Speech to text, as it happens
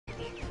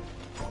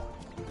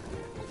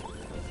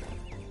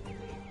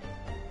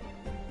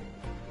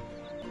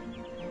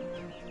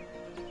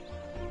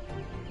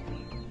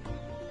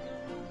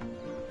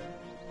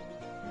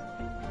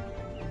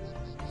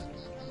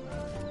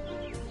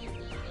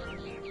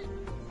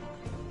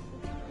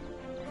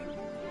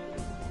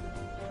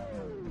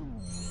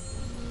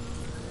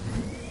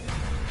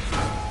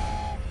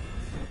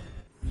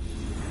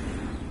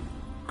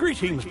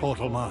Greetings,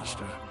 Portal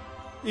Master.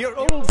 Your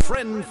old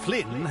friend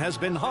Flynn has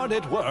been hard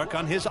at work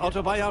on his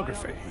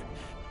autobiography.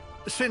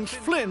 Since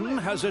Flynn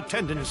has a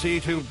tendency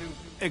to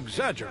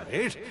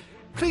exaggerate,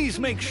 please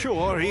make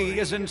sure he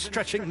isn't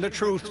stretching the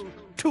truth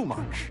too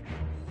much.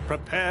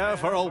 Prepare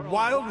for a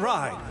wild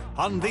ride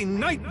on the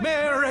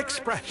Nightmare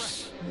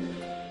Express.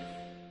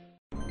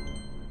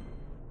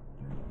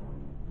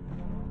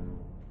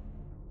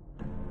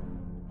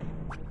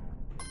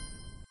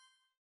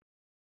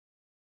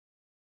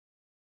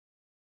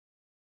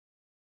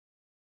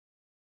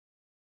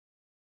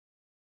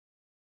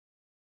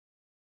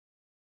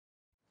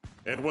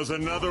 It was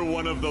another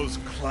one of those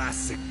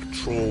classic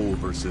troll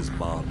versus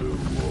Mabu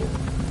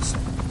wars.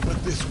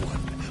 But this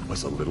one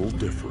was a little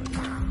different.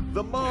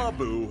 The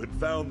Mabu had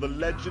found the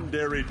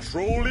legendary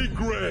Trolly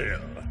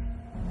Grail,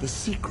 the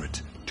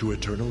secret to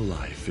eternal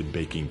life in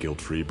baking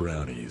guilt-free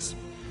brownies.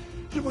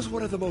 It was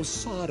one of the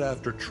most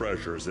sought-after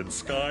treasures in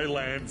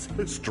Skylanders'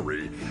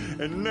 history,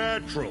 and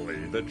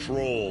naturally, the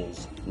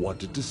trolls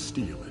wanted to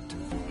steal it.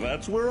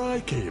 That's where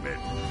I came in,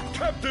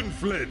 Captain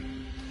Flynn.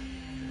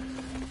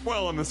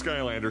 Well, and the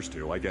Skylanders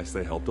too. I guess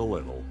they helped a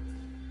little.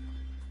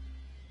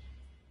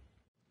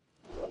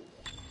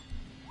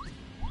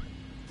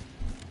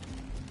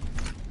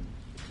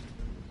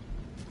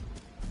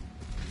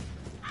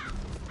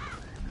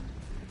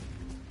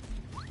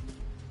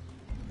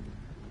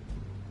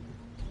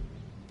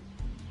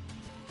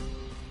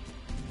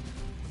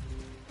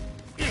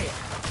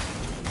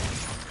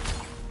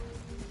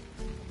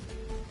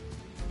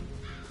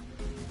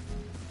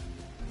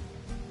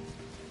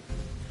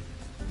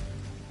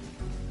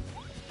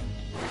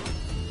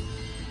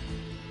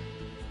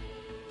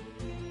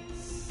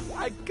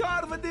 I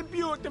carved a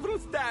beautiful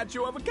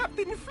statue of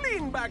Captain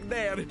Flynn back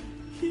there.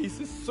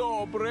 He's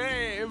so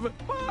brave.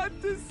 But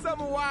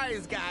some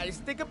wise guys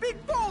stick a big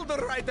boulder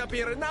right up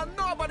here, and now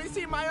nobody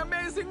see my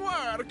amazing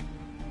work.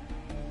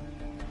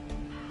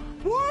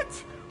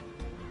 What?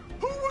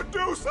 Who would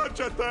do such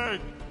a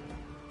thing?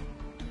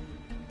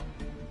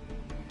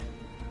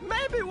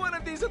 Maybe one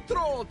of these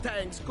troll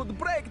tanks could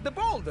break the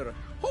boulder.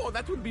 Oh,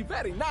 that would be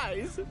very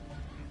nice.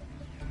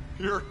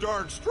 You're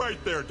darn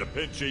straight there, Da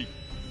Vinci.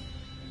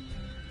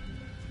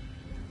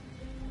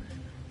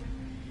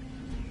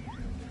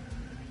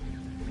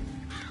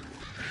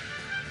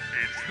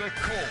 It's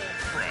the Cold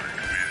Front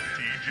with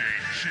DJ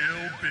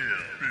Chill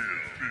Bill.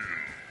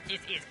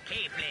 This is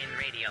K-Flynn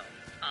Radio.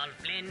 All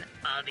Flynn,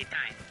 all the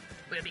time.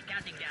 We'll be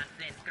counting down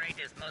Flynn's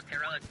greatest, most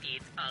heroic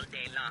deeds all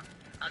day long.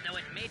 Although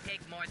it may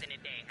take more than a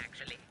day,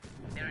 actually.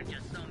 There are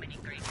just so many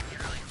great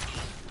heroic deeds.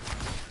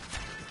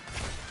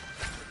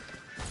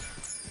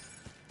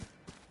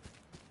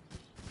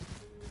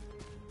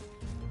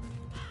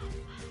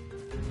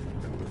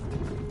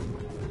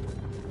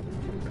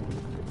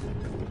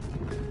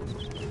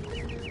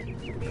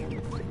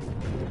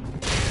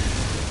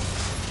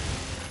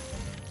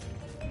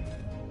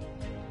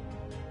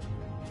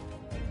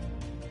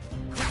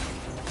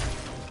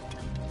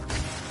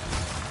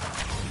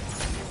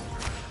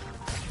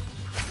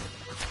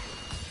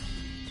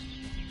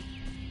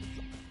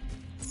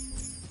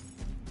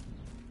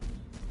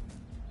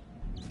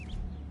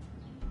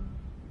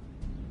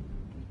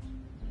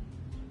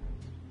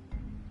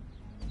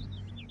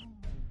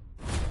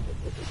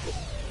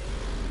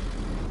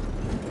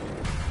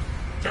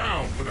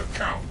 Down for the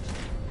count.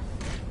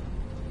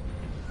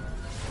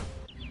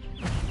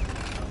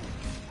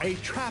 A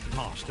trap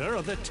master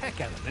of the tech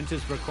element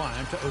is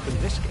required to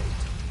open this gate.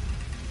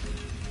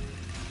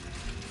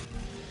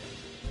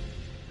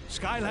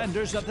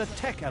 Skylanders of the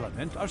tech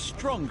element are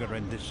stronger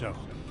in this zone.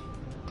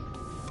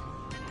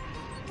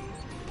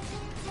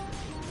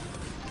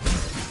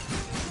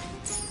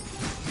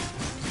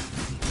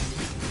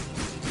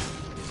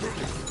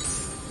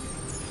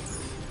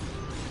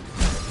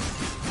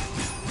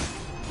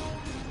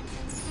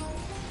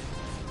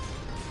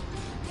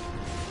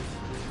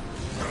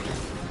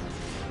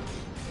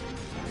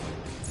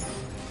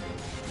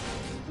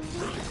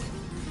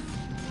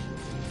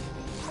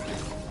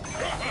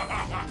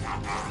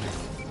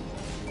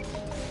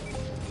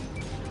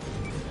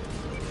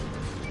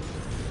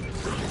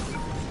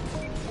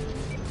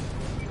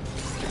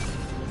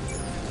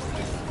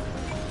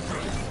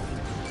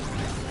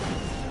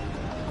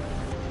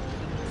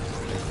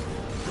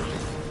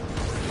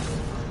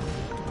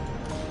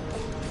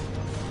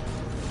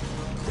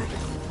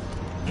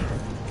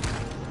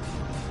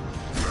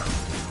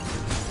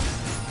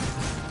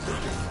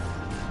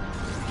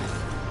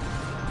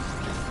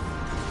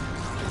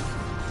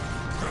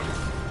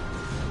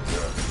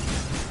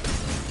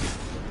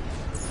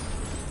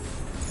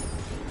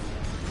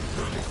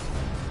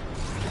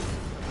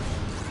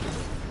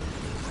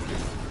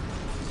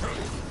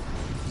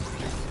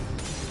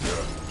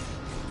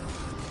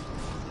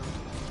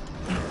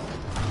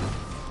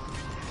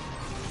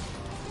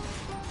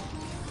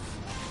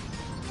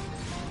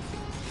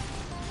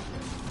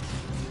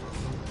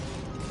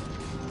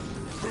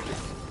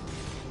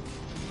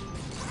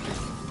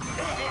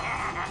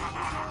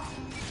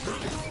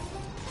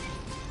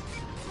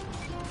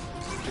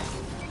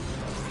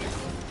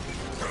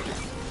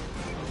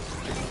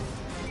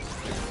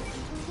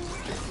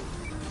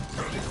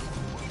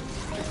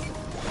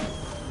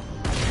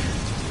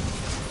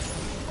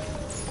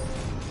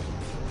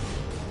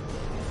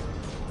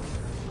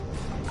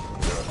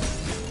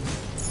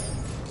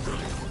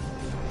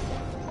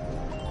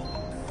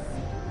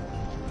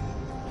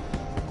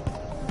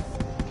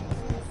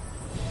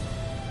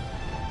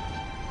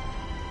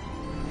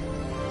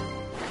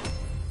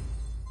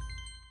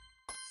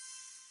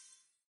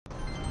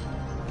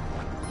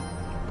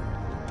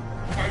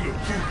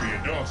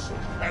 and awesome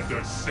at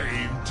the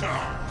same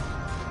time.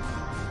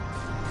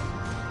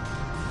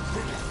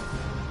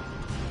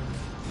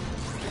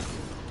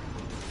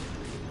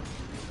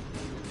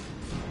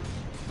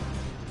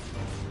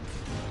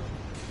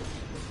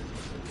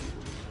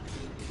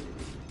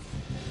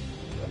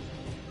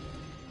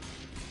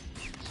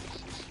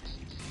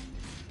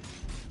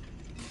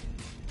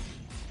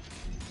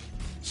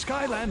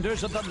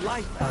 Skylanders of the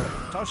light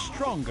element are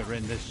stronger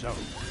in this zone.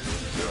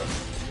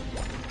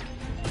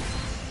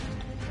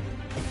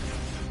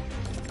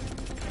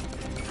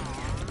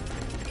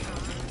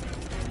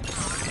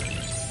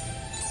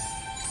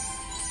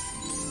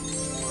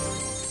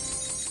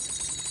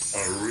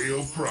 A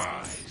real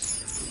prize.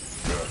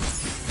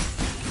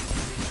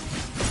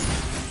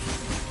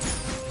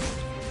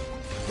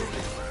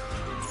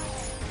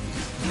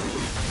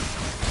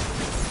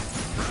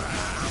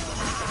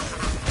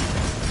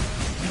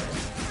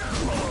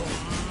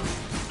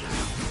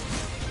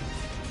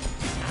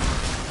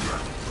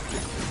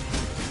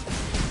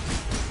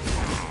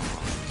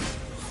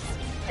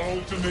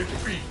 Ultimate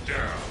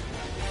beatdown.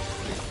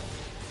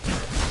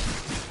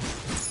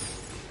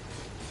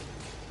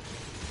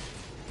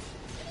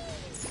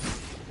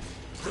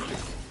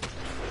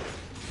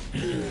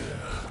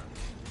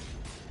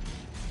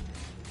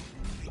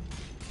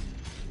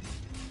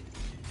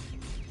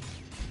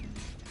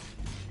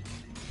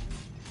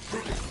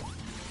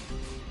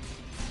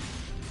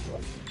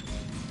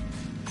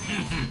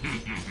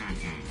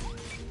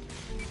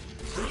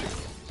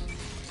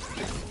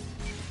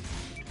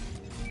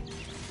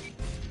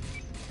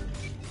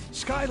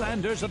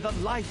 Skylanders of the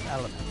light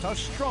element are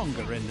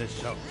stronger in this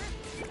zone.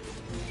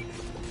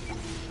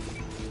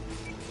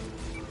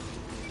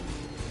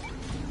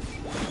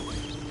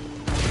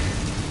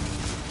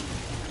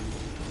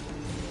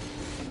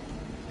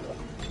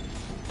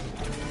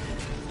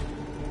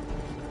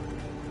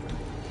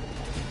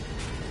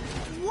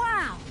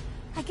 Wow!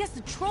 I guess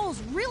the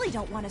trolls really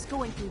don't want us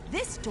going through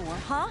this door,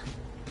 huh?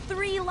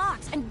 3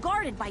 locks and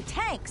guarded by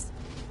tanks.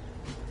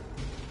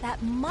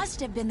 That must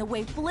have been the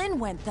way Flynn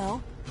went,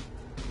 though.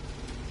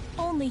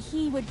 Only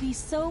he would be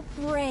so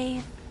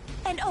brave.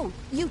 And oh,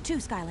 you too,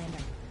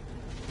 Skylander.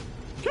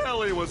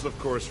 Kelly was, of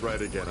course,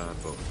 right again on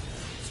both.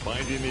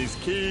 Finding these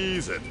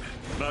keys and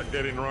not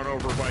getting run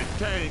over by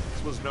tanks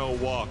was no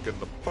walk in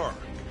the park.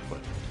 But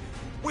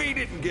we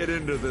didn't get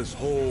into this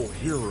whole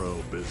hero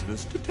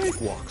business to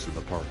take walks in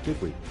the park,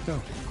 did we? No,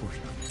 of course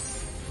not.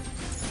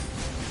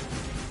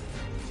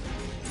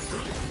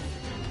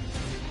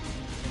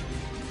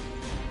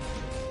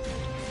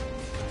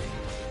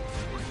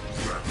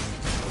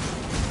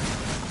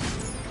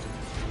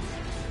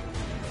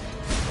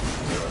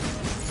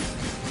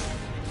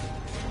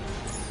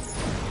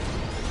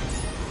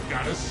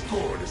 Got a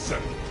score to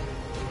settle.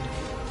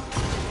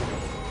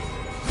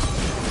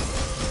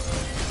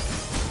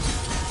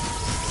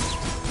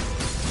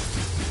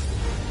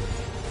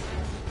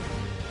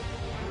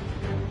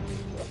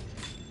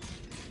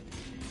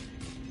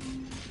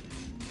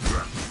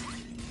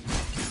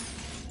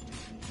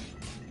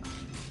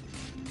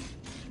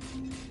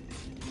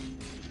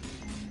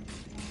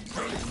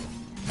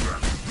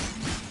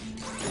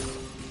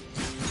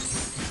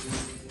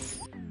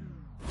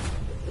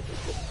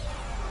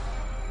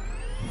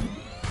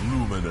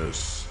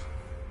 Luminous.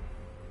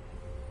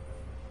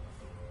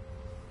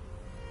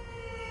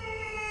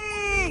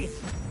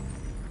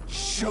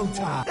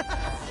 Showtime!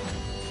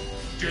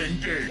 Ding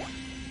ding.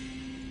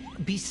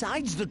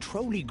 Besides the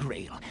trolley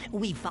grail,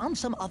 we found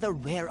some other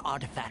rare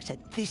artifacts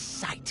at this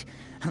site.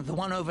 The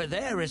one over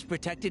there is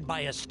protected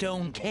by a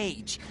stone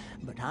cage,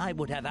 but I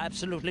would have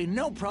absolutely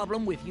no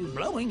problem with you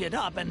blowing it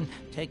up and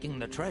taking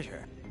the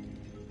treasure.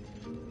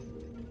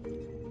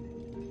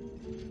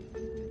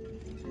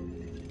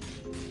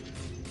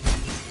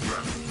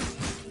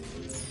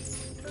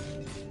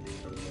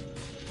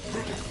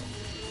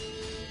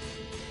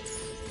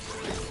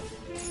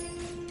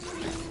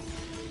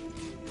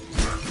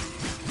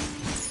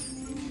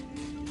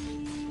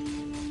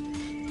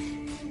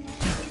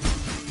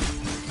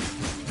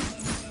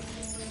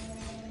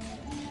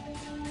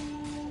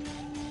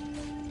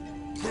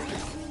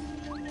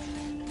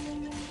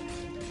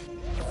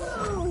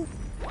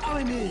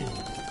 I'm in!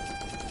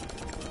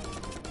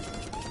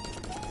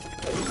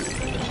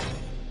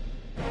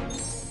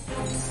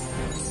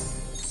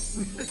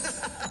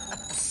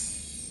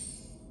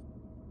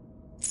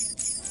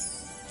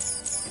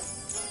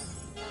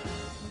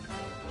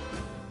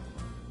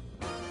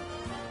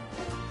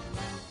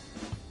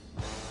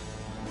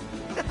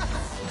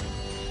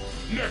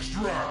 Next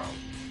round.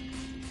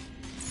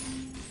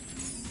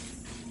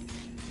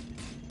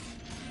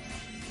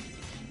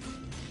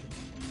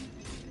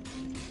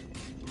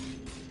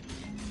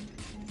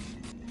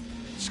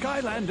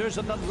 Skylanders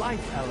of the light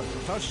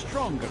element are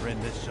stronger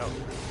in this zone.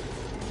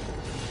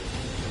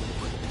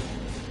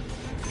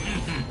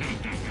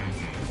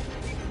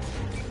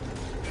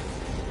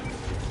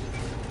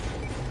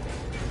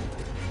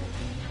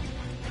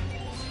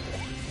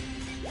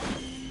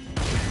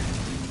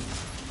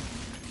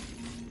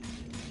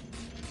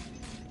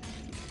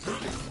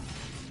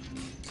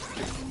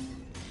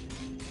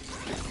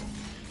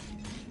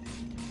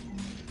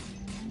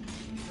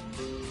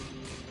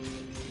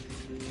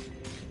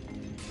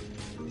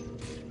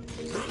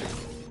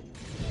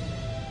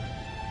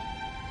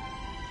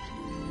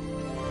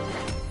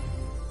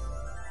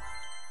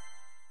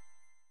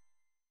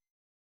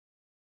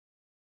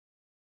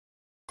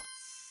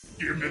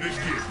 Give me the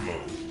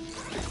gizmo.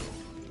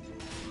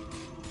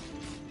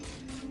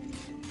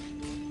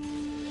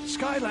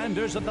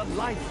 Skylanders of the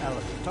life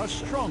element are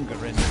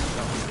stronger in this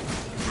zone.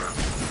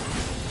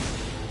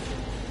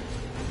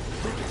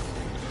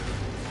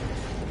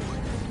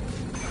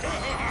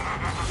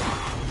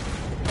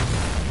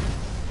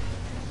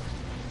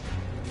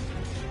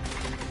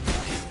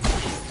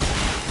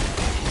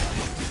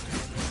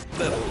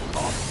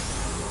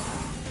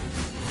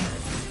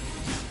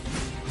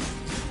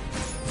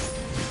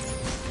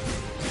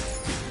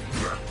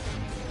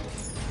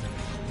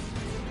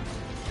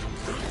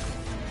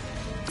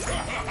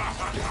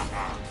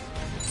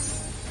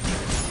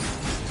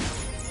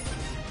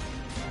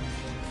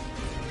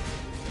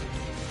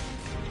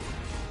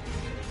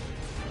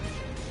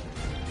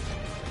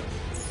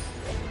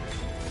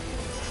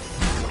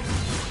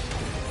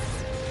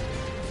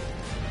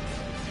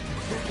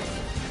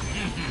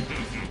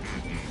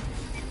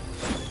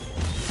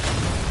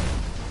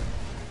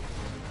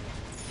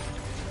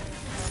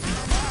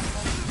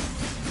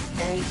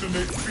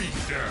 Ultimate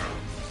beatdown.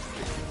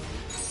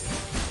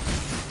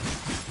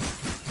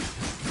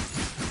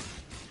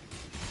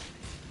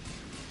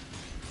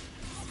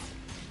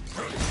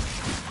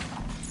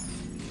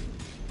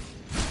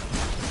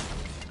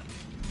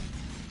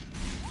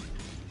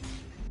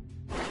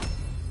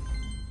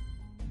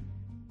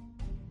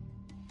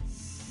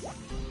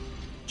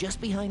 Just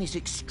behind his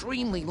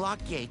extremely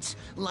locked gates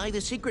lie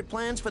the secret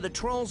plans for the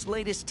Troll's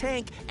latest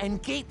tank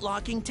and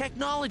gate-locking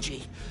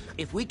technology.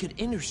 If we could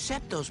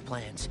intercept those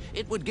plans,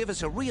 it would give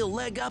us a real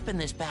leg up in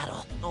this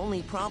battle.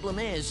 Only problem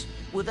is,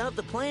 without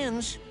the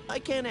plans, I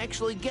can't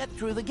actually get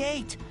through the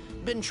gate.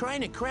 Been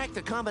trying to crack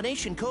the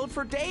combination code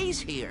for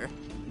days here.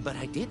 But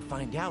I did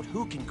find out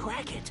who can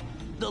crack it.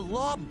 The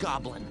Lob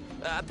Goblin.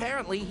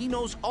 Apparently, he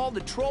knows all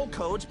the troll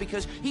codes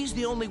because he's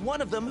the only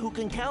one of them who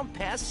can count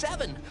past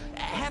 7.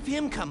 Have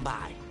him come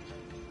by.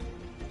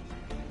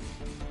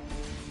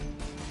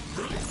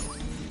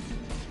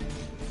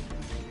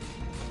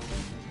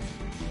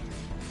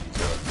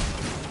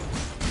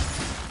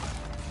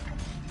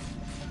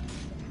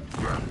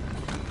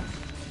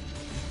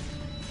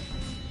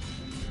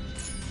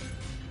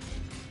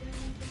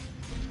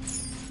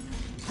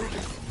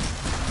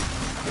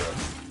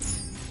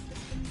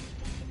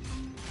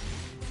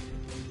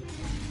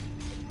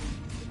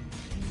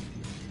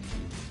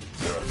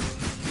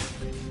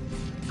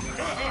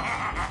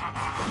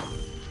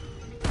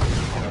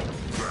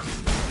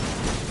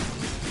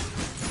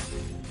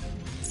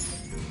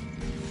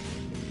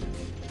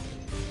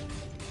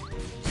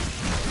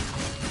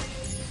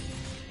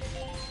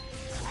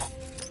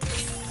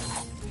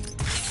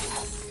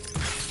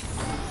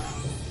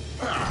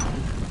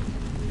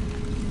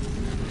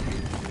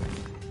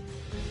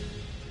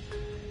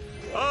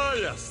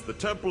 Yes, the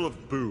Temple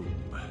of Boom.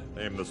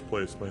 Named this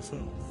place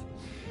myself.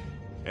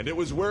 And it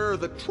was where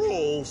the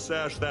trolls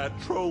stashed that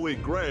trolley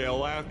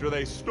grail after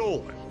they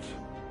stole it.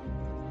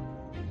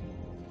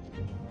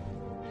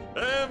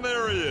 And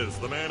there he is,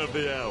 the man of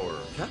the hour,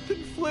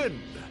 Captain Flynn,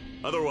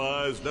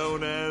 otherwise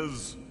known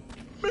as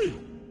me.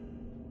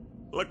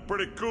 Look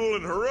pretty cool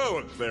and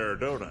heroic there,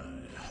 don't I?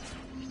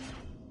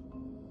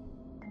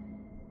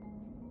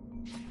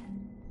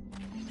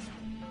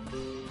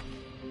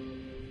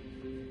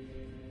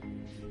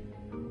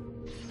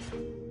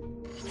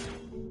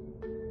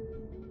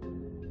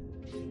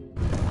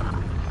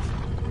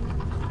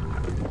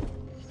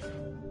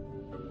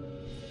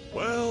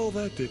 Well,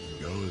 that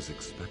didn't go as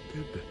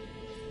expected.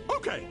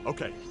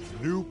 Okay,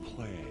 new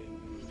plan.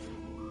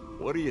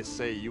 What do you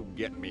say you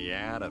get me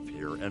out of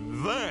here,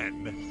 and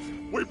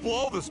then we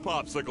blow this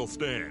popsicle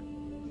stand?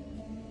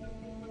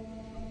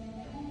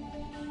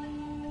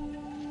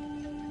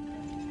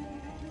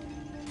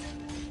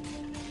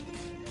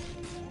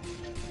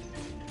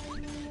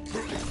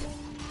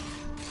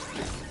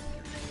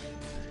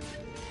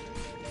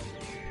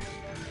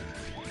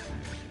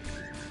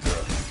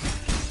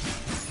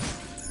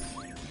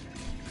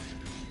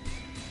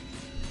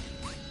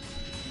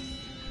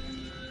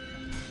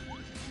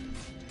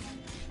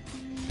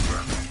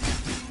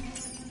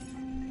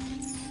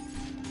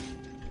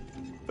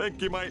 Think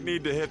you might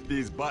need to hit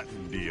these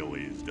button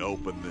dealies to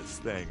open this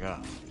thing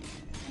up.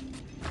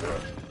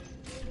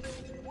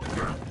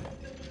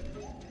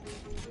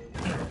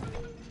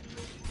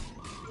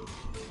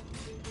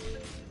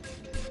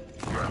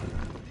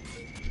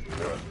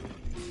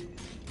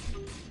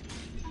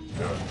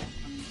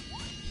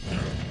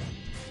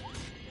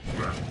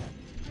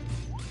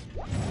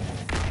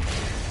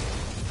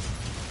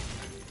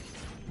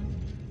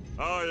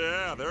 Oh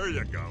yeah, there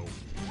you go.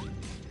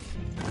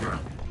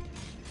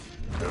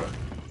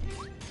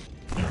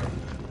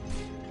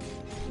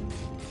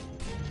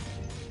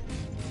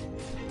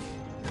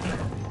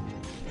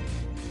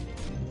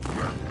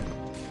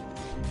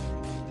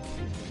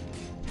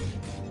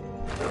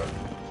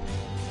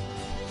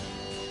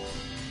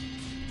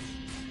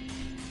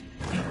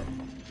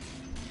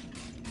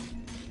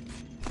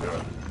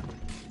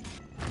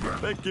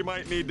 Think you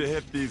might need to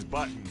hit these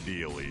button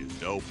dealies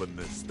to open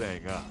this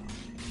thing up.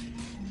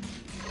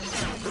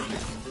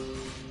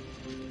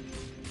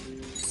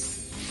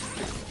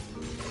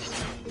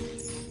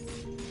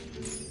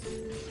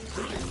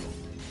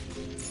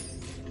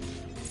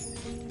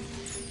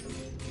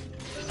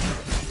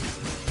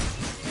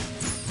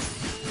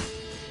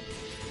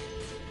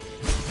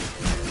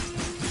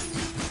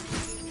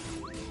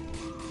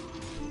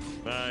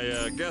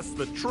 I guess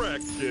the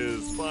trick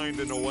is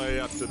finding a way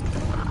up to...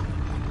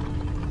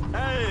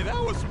 Hey,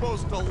 that was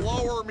supposed to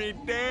lower me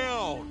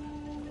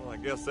down! Well, I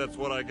guess that's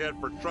what I get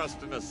for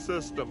trusting a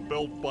system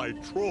built by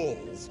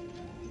trolls.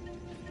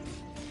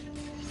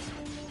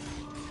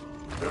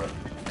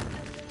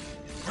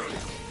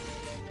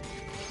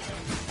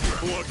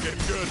 Looking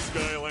good,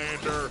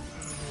 Skylander.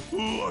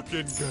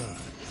 Looking good.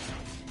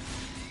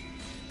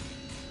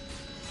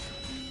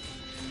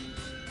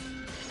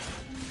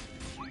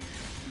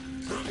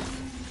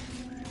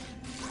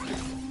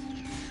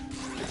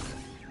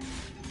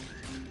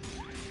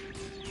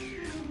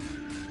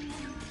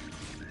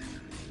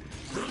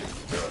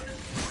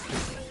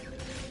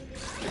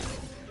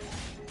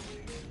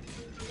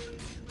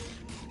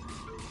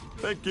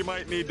 Think you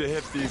might need to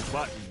hit these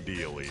button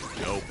dealies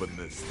to open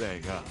this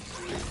thing up.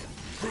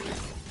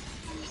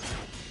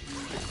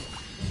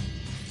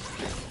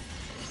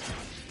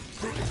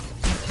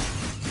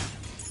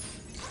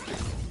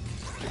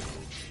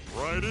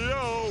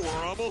 Rightio,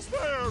 we're almost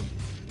there.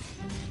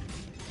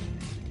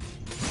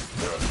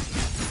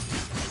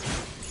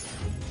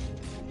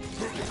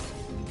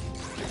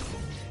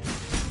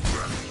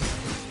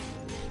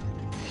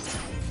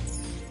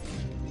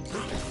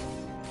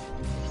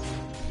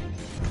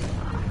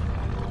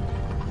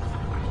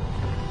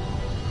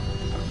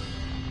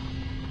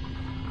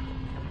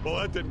 Well,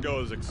 that didn't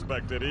go as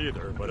expected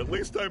either, but at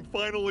least I'm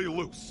finally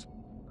loose.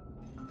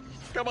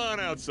 Come on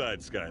outside,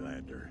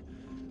 Skylander.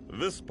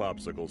 This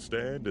popsicle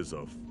stand is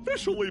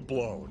officially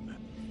blown.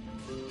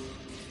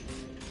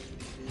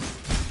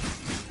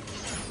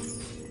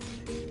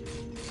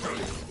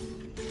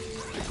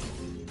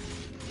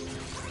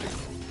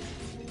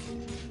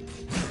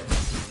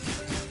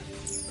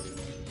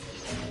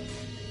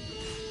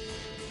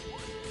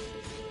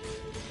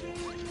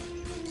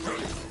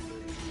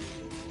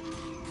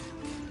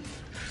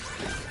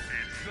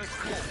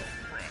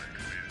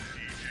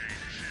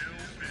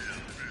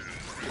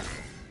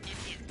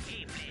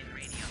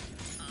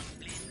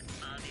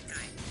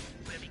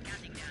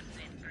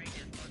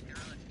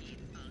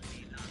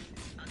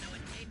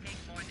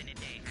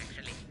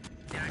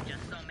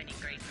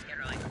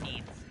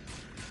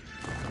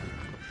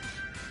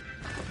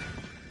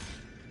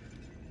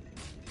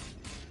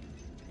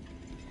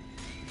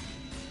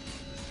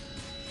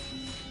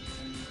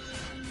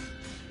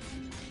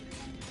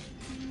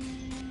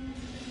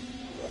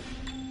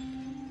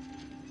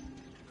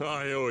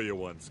 I owe you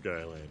one,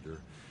 Skylander.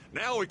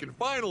 Now we can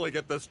finally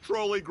get this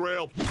trolley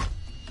grail...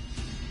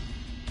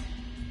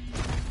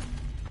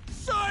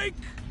 Psych!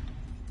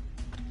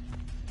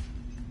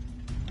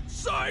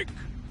 Psych!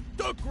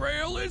 The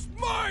grail is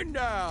mine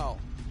now!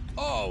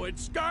 Oh, and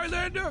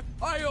Skylander,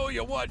 I owe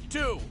you one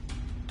too.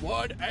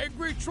 One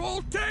angry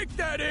troll tank,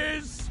 that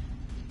is!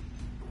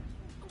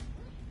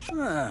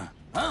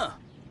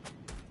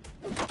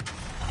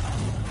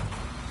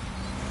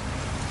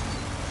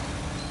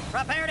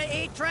 Prepare to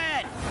eat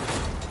tread!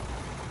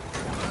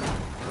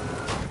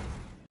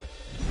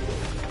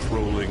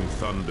 Trolling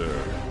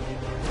thunder.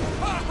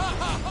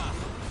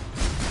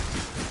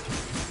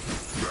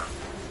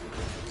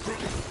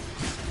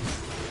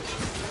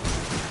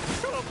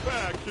 Come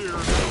back here,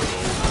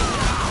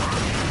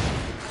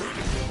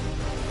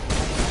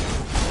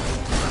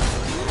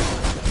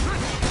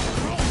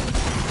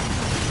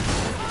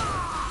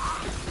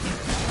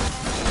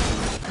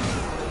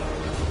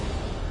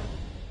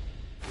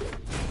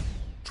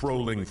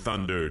 Trolling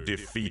thunder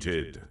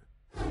defeated.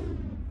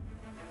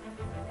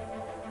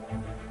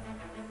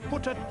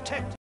 Put a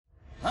tech...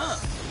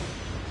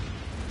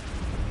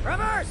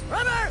 Reverse!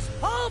 Reverse!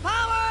 Full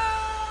power!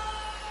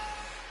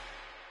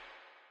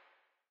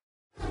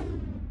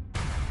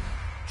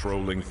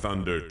 Trolling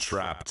thunder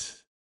trapped.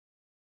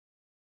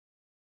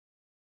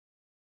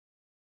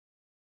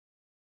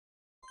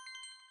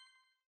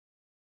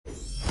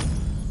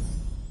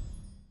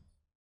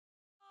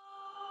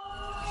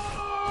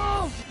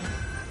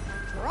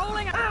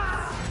 Rolling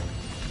out!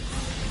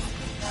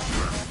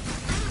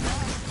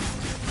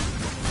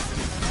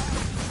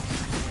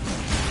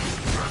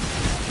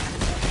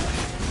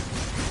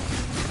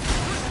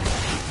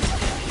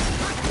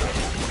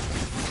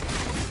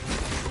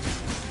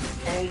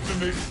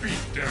 Ultimate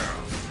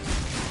beatdown.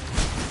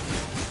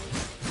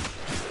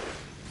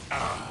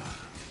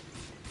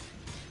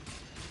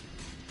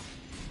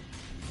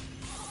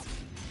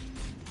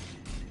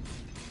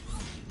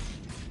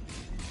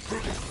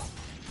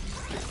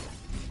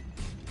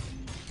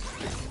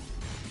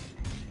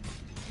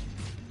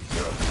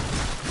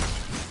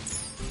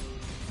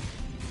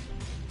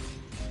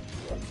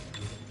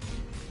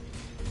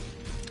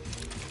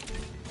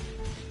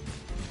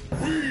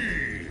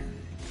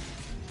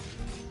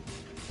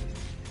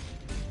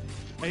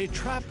 A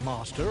trap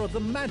master of the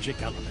magic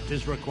element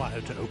is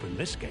required to open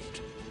this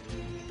gate.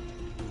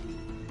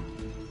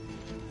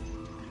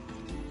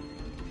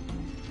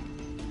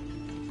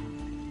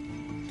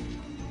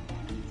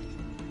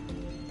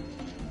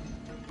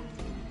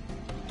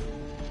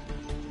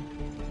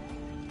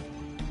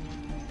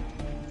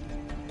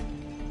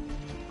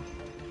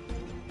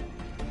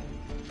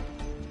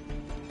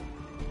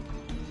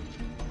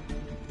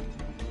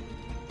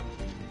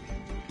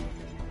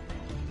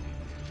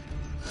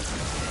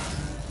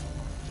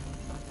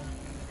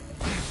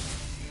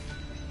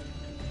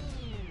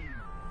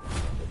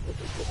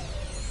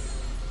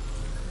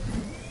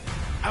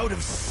 out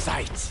of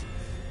sight.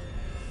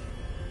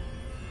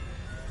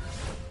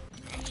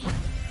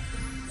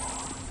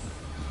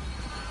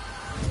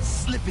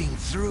 Slipping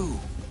through.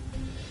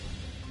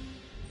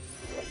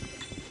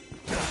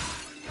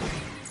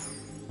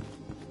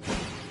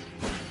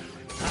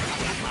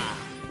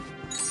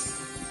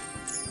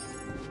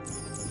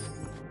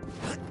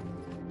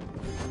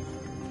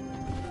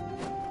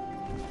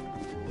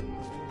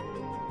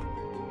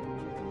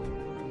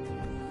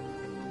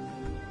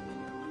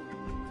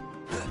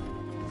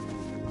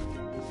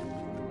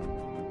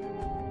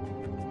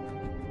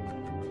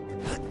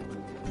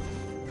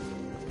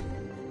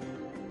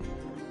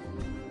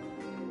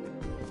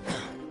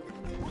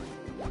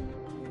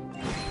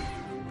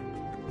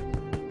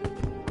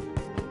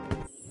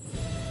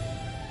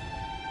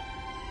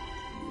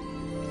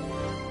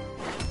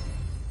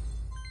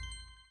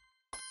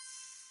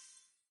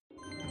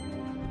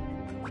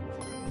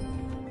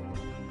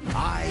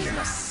 I am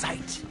a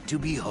sight to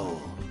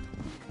behold.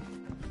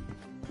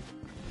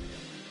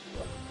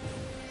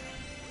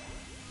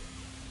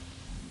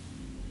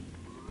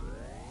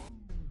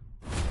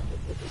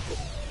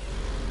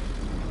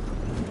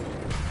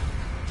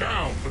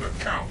 Down for the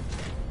count.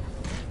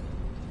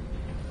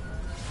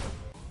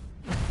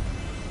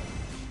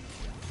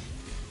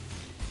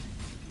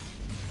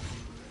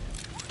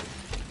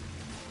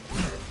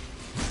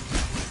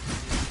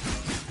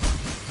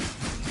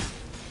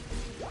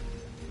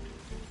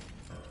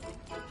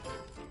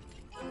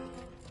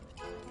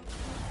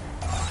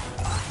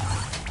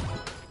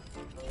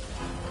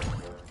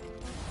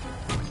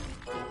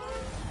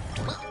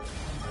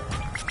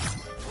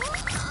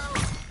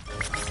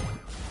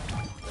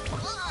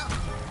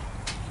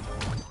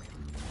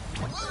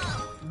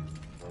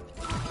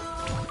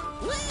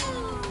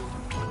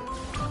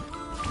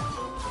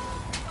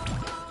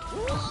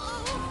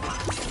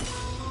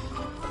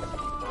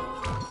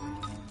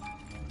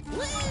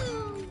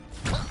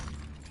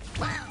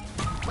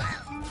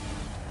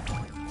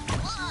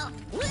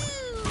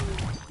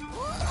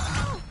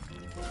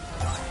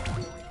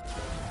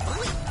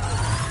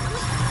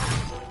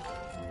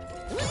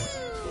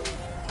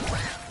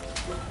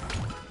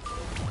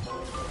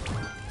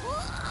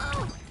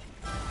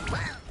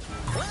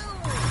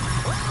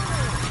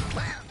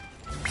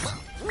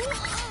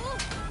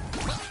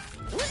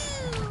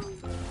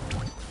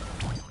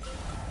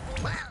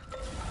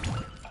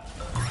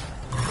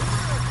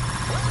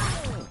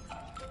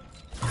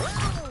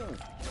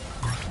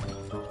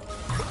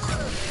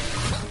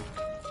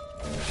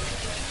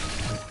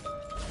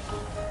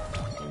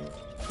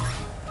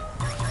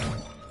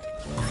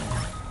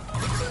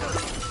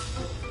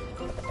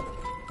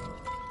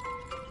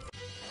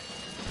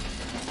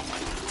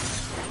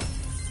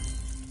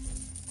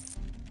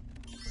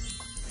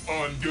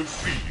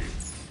 Undefeated.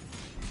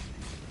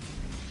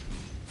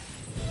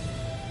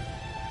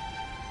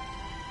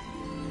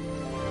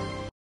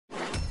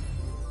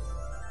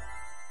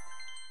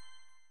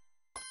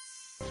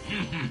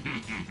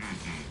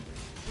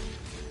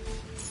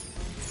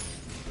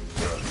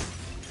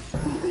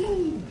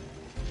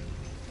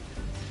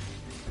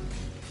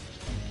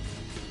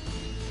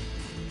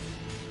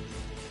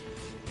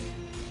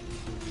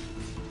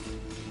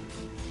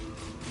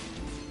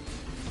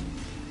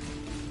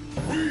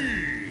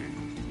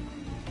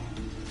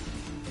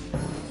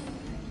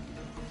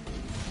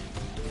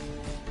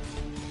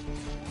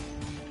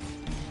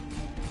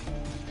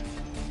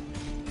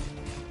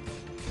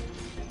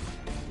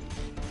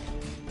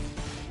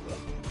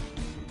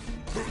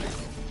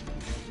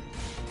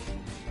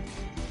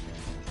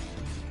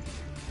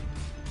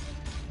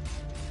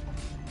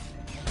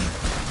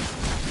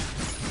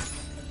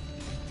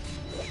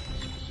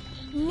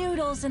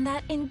 Noodles and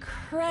that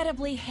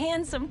incredibly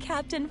handsome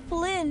Captain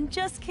Flynn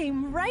just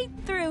came right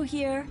through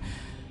here.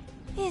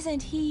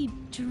 Isn't he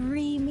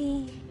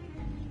dreamy?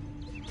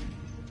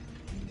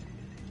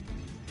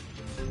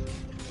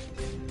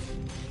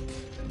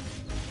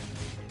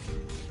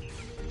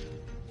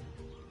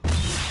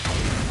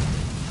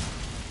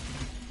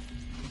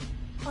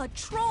 A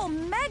troll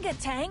mega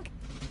tank?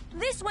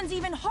 This one's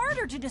even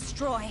harder to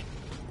destroy.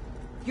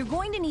 You're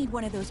going to need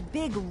one of those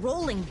big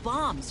rolling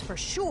bombs for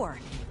sure.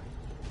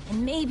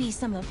 And maybe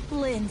some of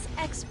Flynn's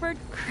expert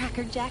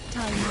crackerjack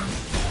timing.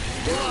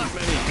 Not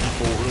many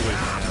people really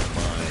have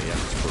my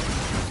expert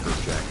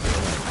crackerjack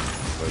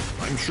timing,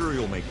 but I'm sure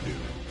you'll make do.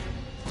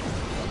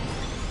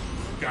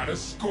 Got a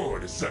score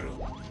to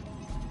settle.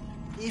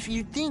 If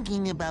you're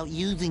thinking about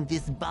using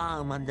this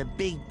bomb on the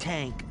big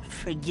tank,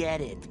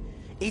 forget it.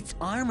 Its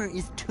armor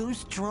is too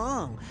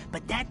strong,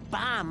 but that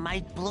bomb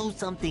might blow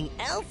something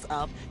else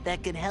up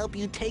that could help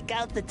you take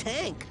out the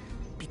tank.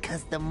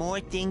 Because the more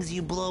things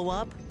you blow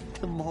up,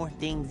 the more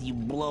things you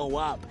blow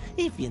up,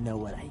 if you know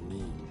what I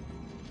mean.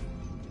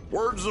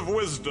 Words of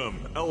wisdom,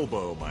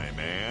 Elbow, my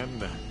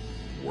man.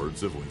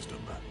 Words of wisdom.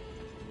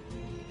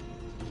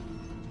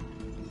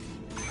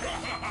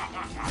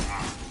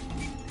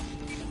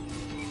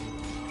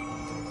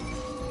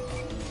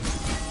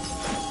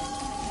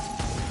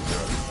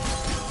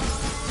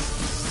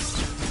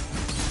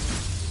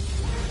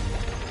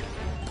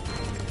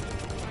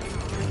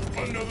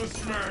 Another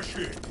smash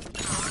hit.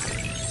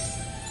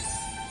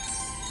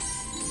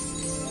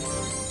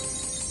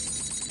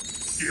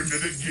 Give me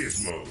the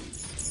gizmo.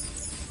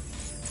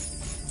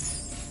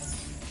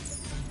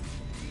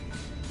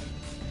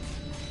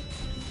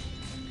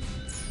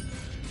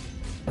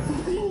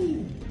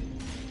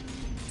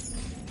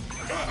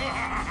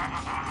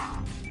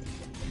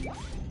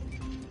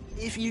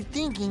 If you're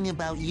thinking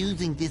about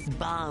using this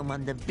bomb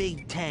on the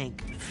big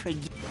tank,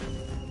 forget...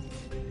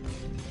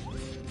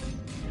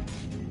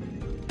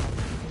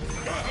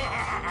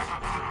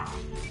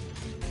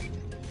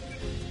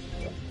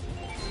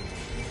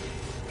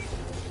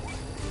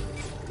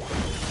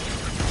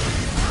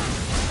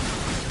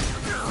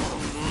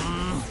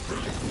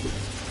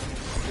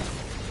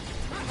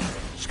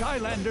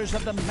 Skylanders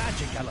of the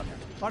magic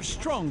element are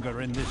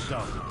stronger in this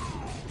zone.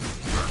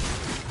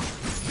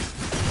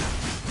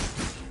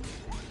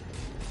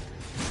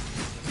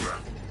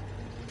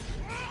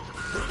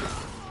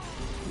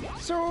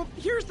 So,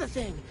 here's the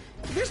thing.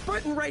 This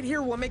button right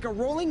here will make a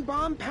rolling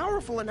bomb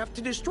powerful enough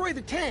to destroy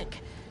the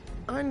tank.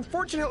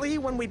 Unfortunately,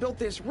 when we built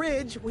this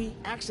ridge, we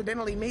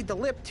accidentally made the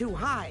lip too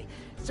high.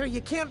 So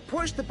you can't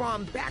push the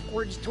bomb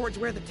backwards towards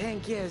where the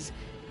tank is.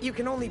 You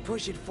can only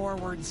push it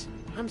forwards.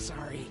 I'm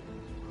sorry.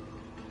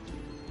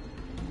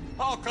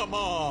 Oh, come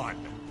on!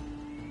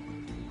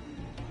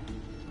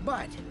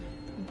 But,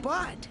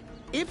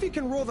 if you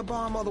can roll the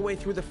bomb all the way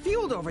through the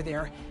field over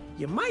there,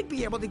 you might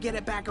be able to get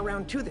it back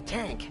around to the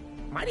tank.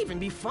 Might even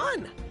be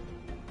fun.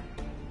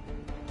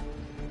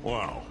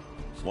 Wow,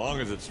 as long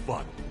as it's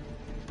fun.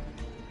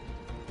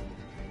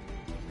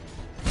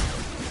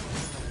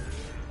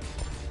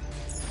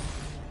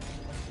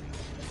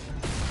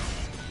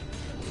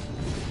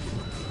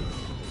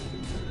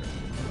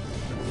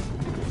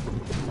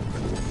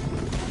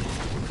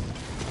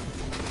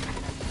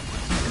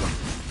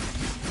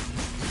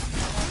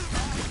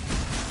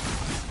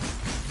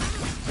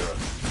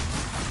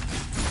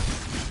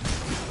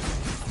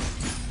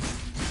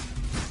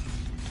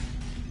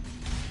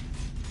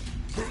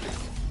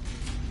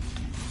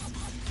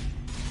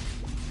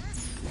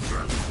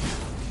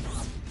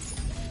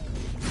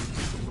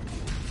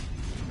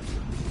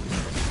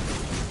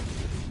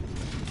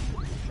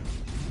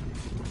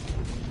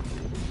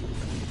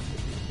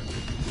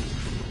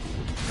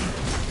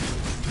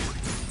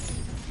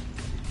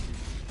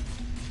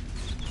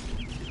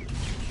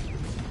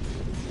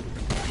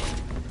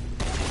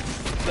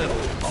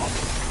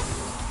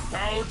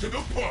 Power to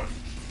the punch.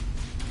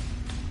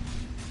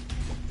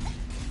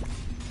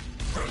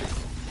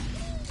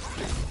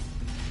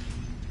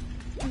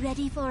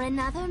 Ready for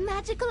another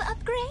magical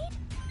upgrade?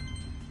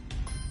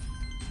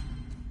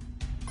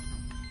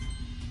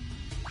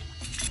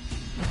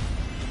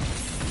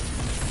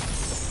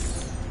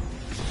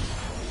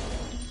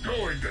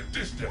 Going the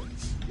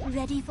distance.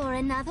 Ready for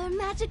another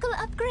magical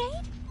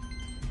upgrade?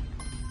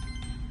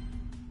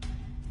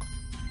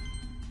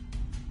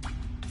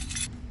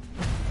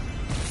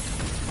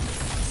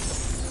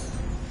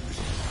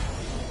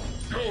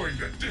 Going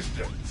the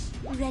distance.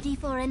 Ready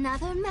for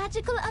another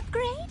magical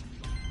upgrade?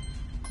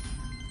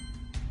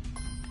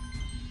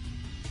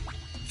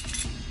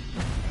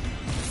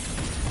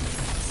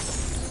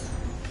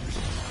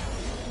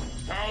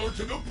 Power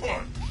to the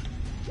punch.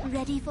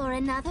 Ready for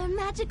another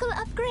magical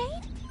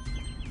upgrade?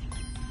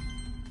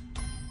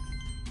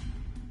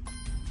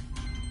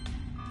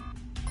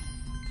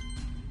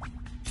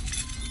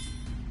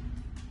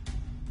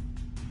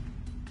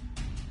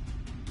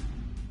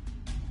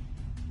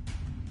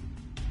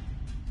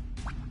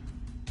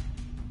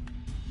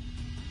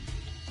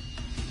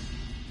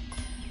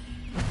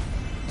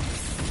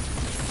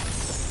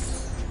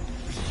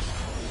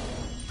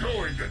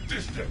 Going the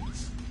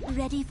distance.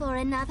 Ready for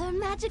another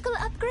magical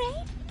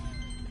upgrade?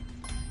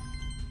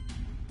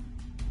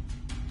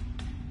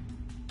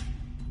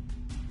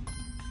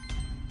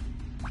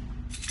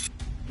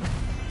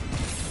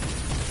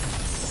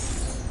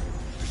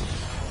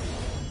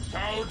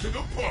 Power to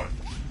the punch.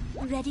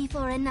 Ready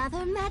for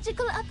another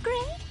magical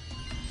upgrade?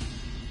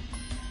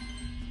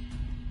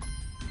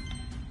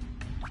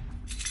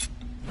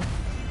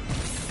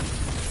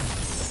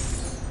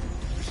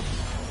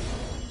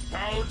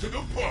 Power to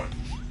the punch.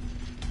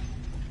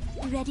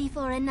 Ready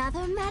for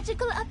another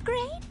magical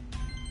upgrade?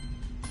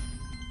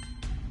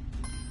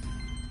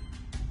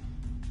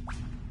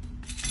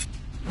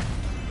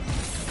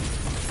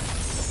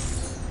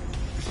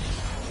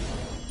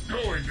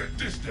 Going the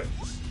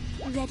distance.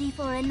 Ready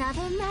for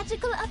another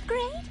magical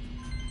upgrade?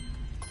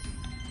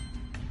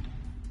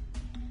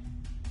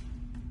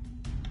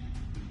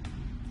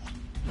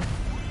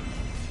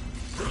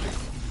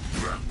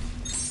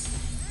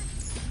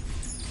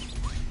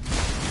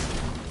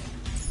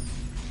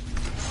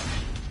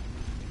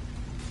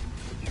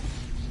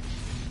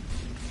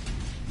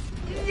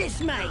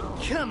 This might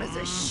come as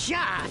a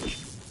shock.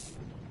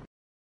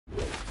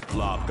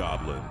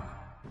 Lobgoblin.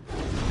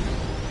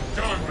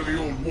 Time for the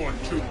old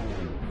 1-2.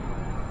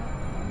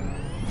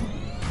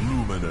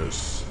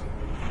 Luminous.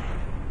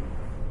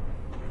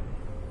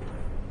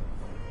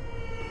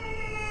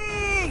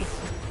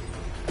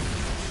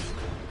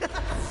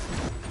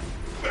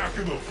 Back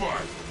in the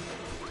fight.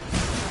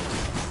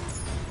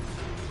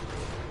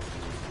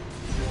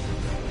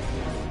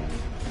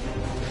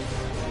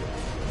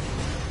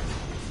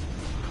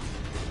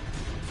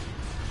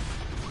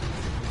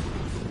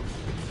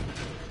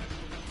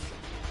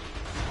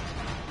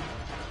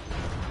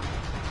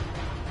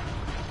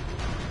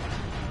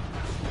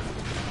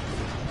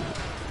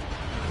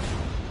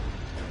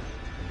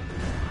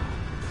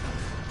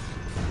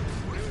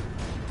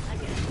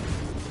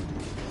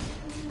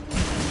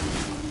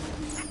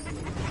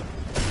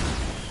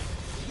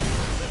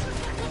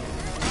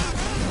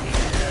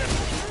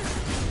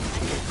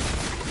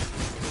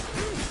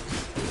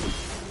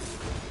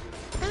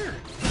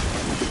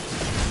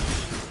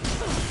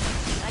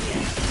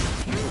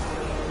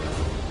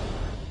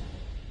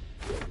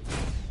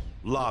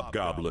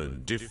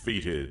 Lobgoblin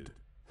defeated.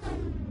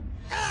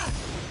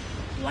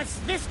 Was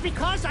this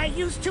because I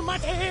used too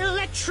much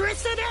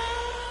electricity?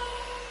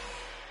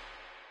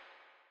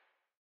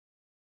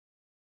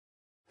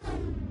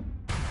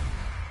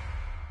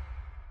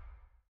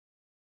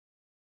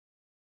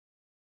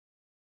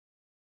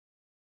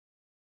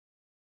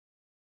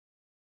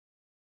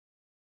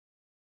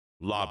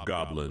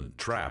 Lobgoblin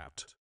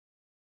trapped.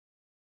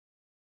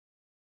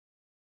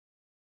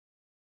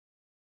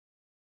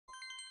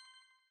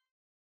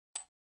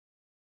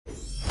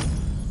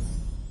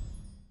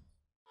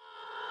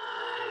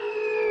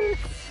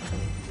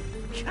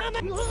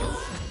 Come on!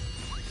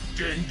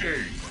 Ding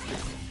ding.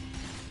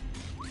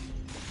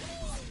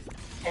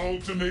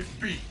 Ultimate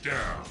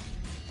beatdown.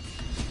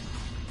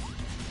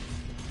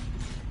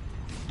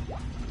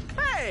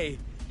 Hey!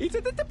 It's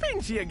the Da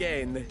Vinci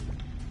again!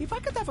 If I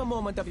could have a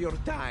moment of your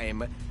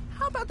time,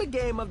 how about a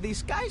game of the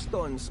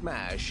Skystone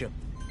Smash?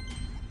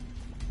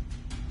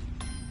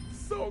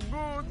 So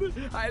good!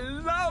 I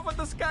love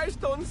the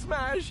Skystone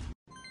Smash!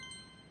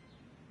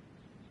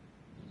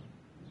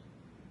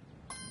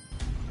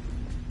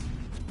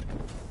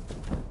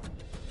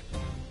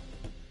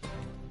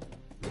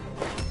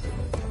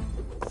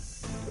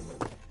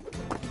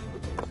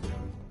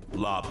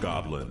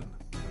 Lobgoblin.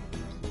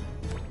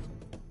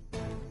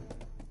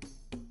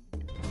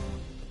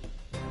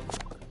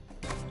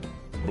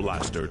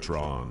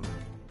 Blastertron.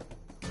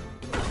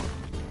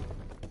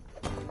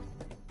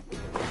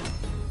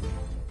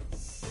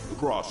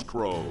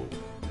 Crosscrow.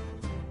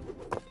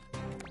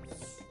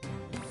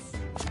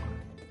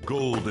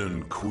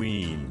 Golden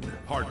Queen.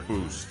 Heart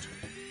Boost.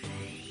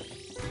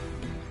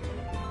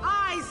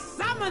 I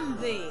summon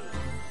thee!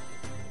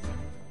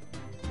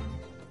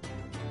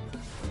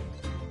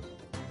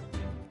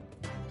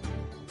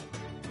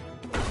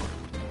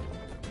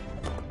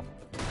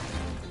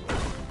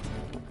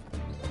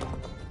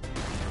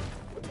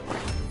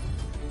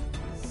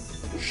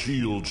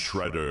 Shield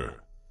Shredder.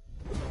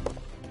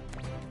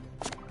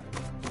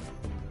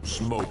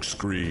 Smoke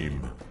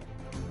Scream.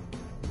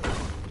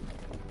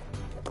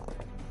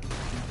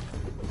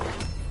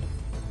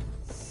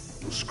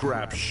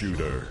 Scrap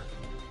Shooter.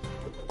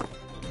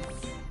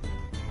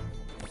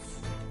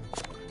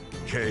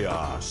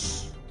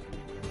 Chaos.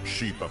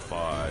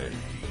 Sheepify.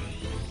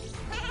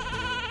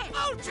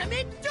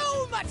 Ultimate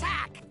Doom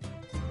Attack!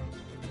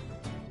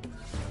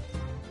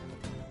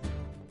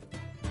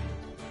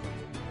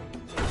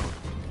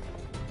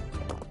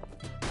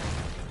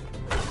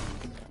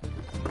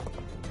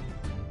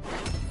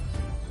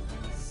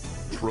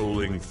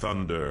 Rolling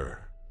Thunder.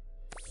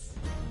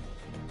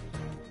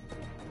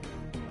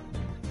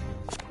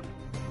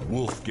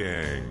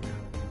 Wolfgang.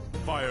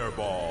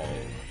 Fireball.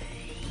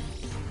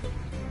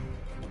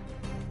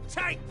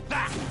 Take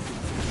that!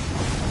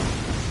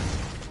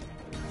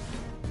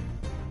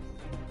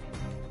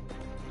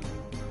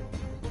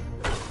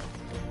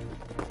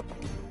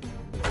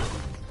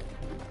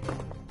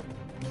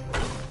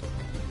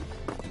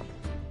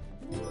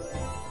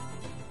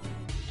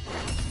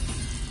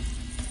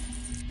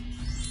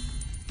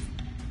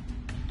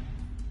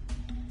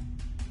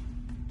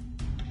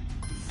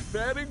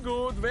 Very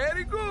good,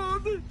 very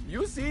good.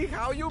 You see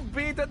how you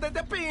beat the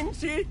Da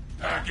Vinci?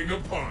 Packing a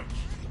punch.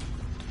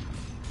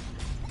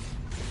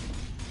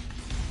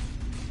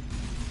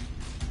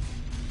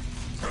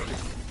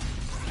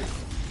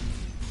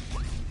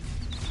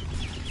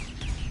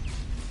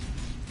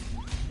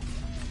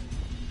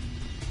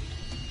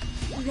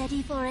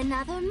 Ready for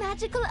another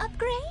magical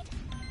upgrade?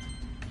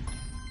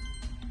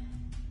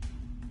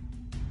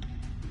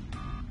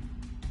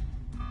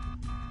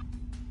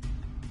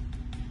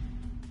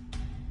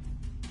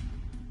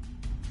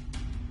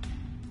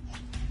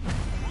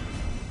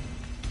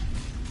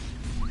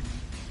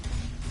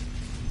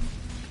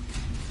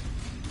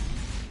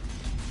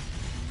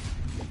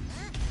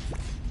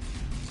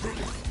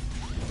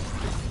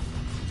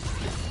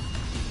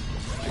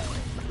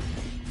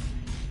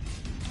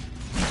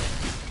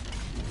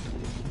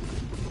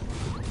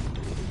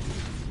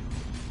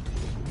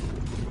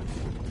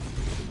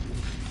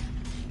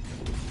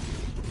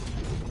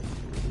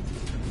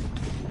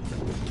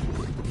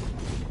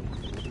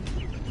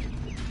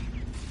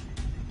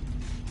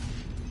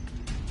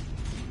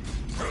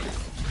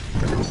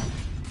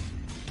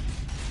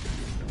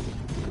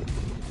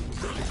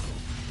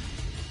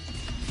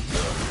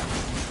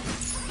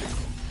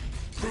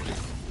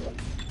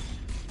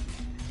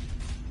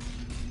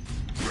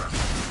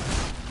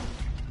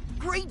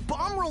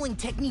 rolling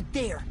technique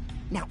there.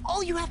 Now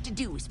all you have to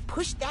do is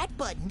push that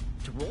button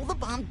to roll the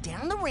bomb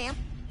down the ramp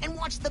and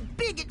watch the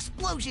big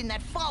explosion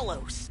that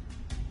follows.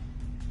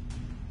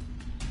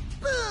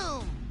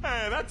 Boom!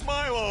 Hey, that's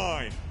my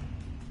line!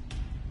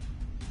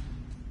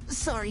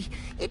 Sorry,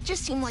 it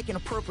just seemed like an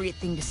appropriate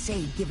thing to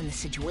say given the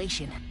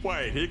situation.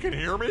 Wait, he can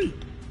hear me?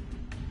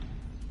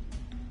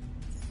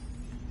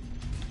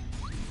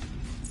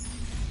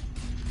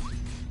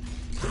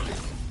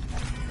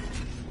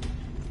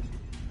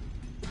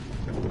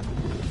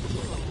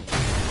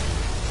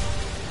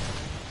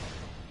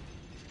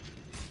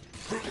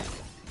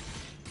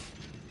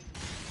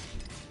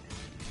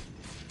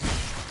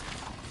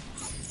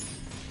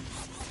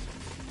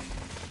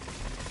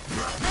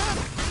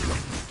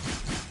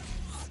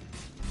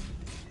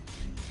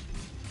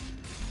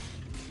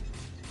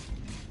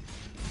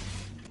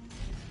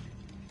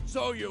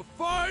 So you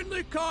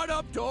finally caught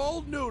up to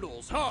old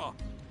Noodles, huh?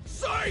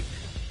 Psych!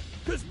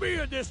 Cause me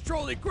and this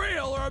trolley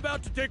grail are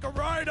about to take a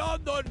ride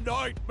on the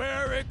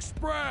Nightmare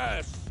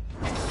Express!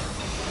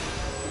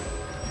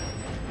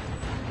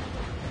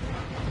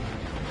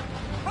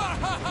 Ha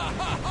ha ha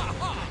ha ha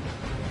ha!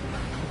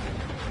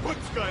 Quick,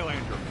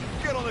 Skylander!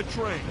 Get on the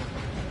train!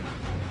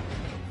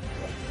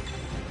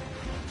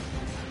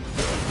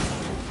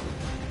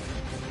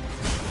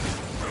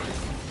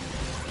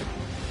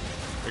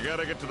 We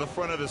gotta get to the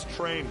front of this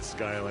train,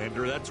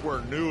 Skylander. That's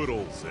where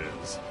Noodles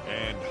is.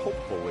 And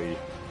hopefully,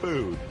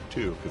 food,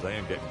 too, because I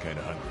am getting kind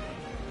of hungry.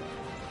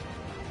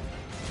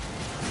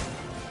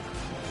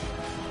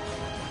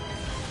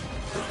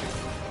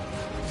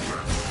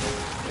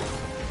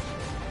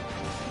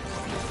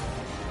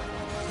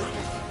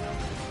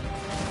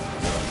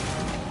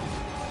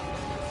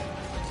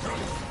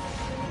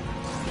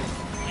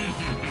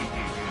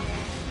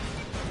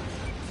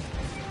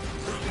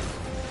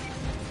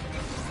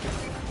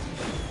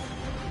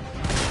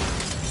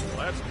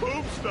 That's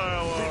boom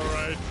style, all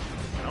right.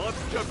 Now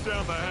let's jump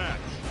down the hatch.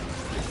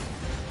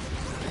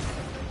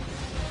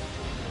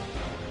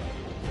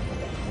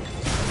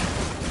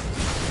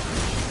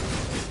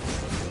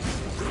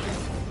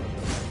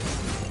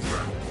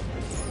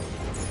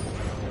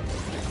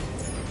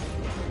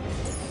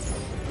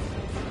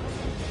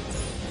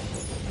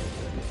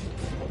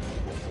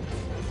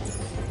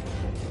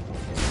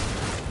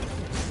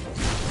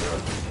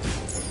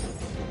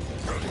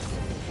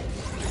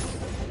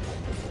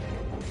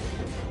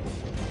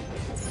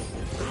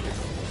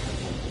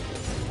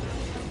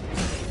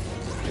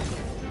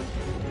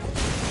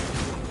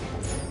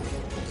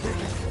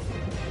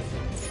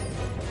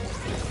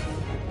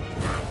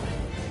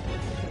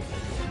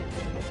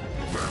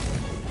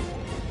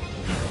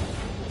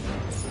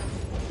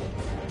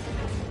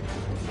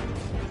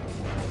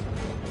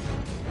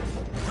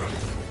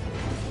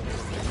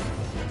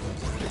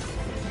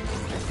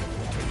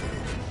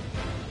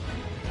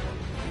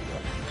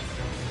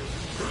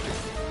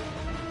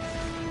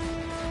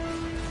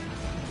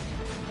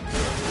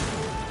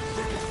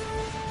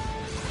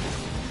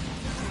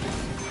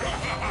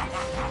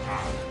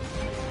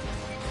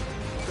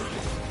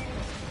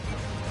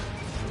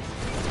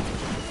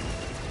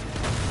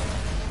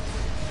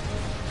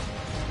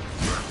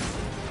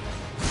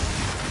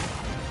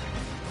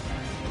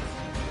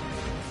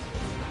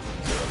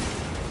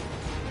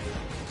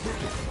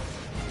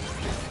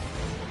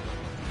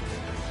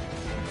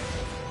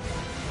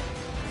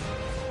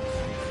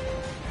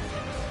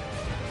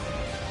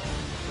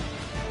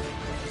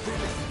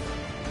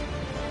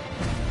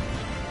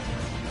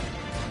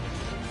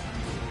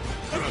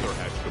 Another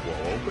hatch to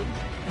blow open,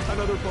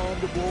 another bomb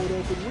to blow it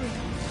open with,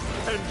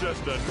 and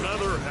just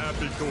another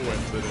happy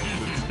coincidence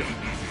in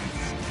disguise.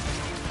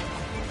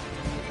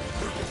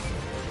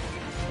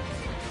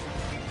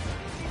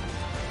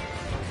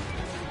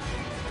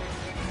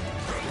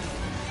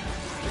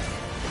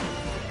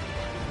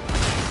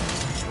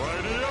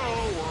 Rightio,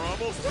 we're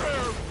almost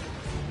there.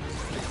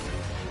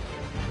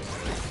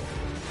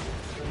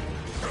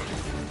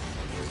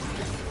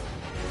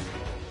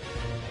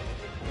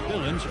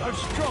 Villains are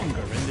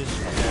stronger in this.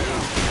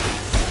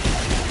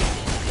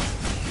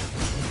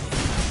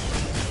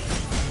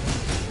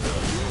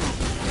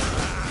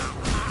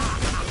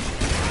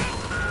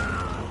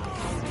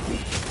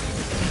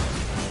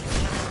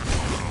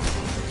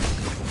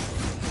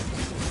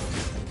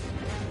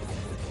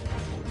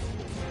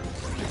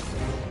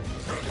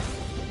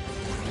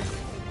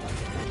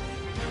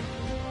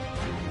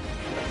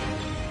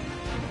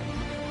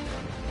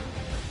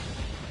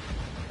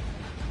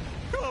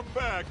 Come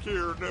back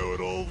here,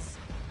 Noodles.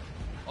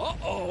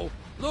 Uh-oh!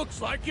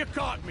 Looks like you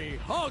caught me,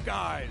 huh,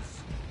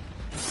 guys?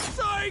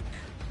 Psych!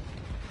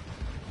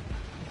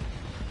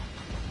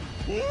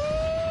 Woo!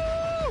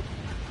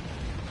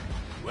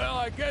 Well,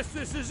 I guess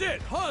this is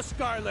it, huh,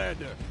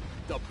 Skylander?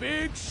 The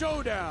big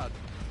showdown.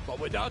 But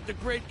without the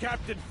great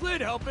Captain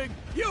Flynn helping,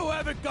 you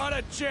haven't got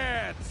a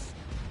chance!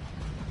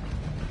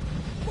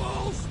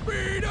 Full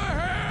speed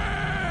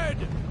ahead!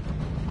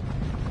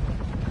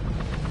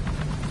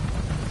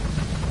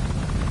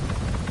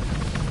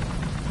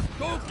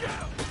 Go get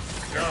him!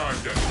 God,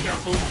 the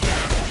knuckle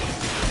down.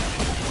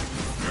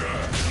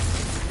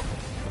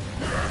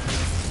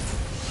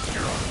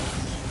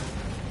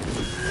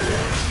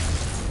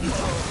 Get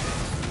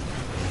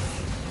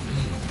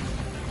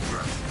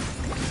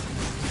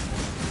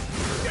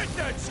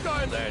that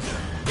Skylander!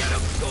 Get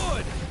him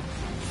good!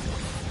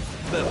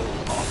 Level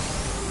up.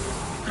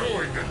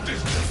 Going the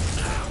distance.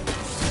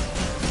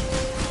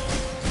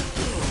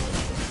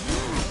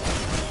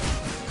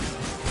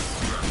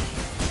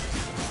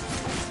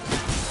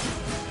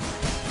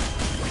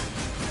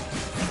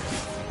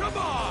 Come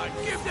on!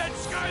 Give that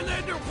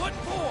Skylander what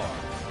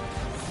for?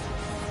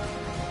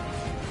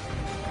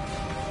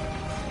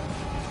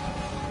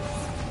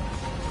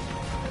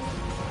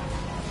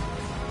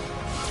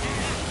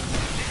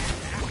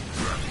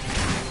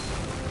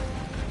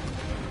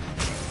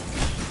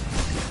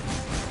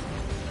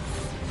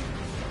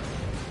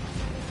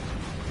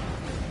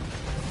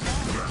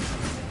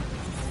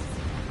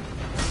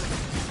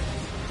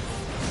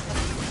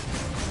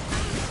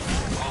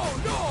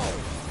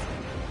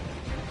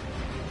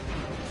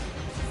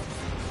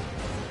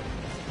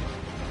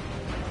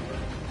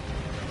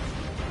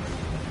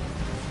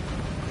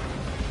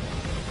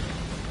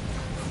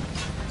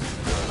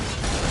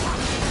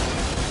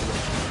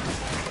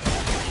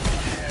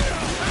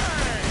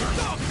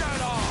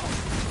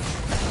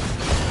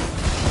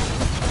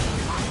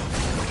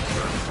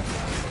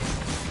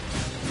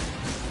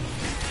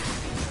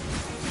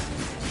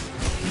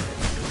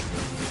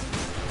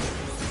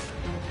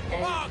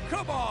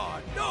 Come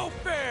on! No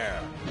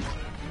fair!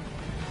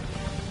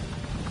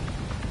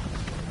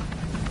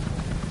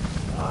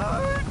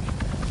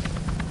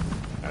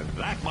 And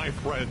that, my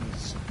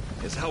friends,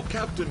 is how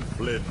Captain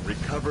Flynn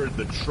recovered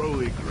the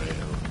Trolley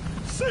Grail,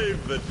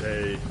 saved the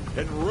day,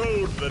 and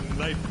rode the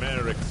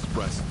Nightmare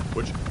Express,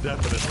 which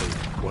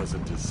definitely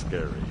wasn't as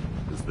scary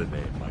as the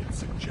name might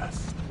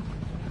suggest.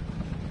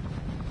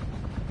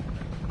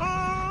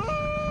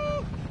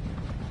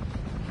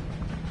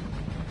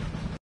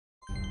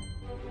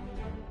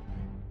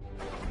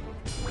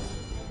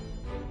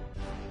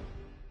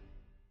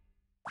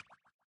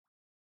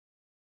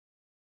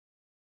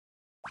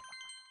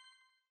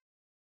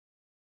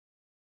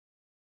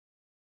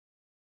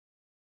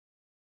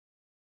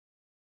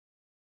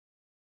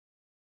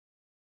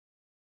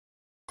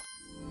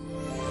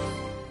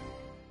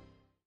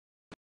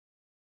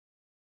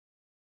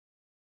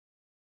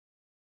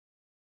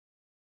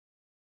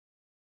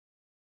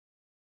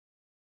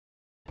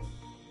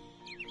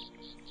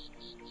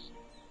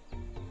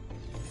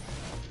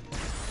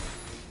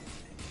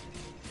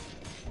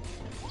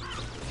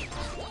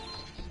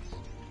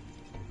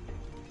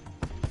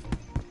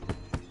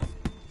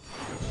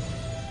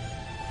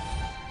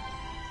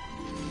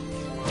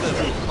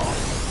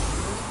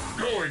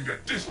 Going the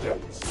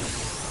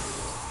distance.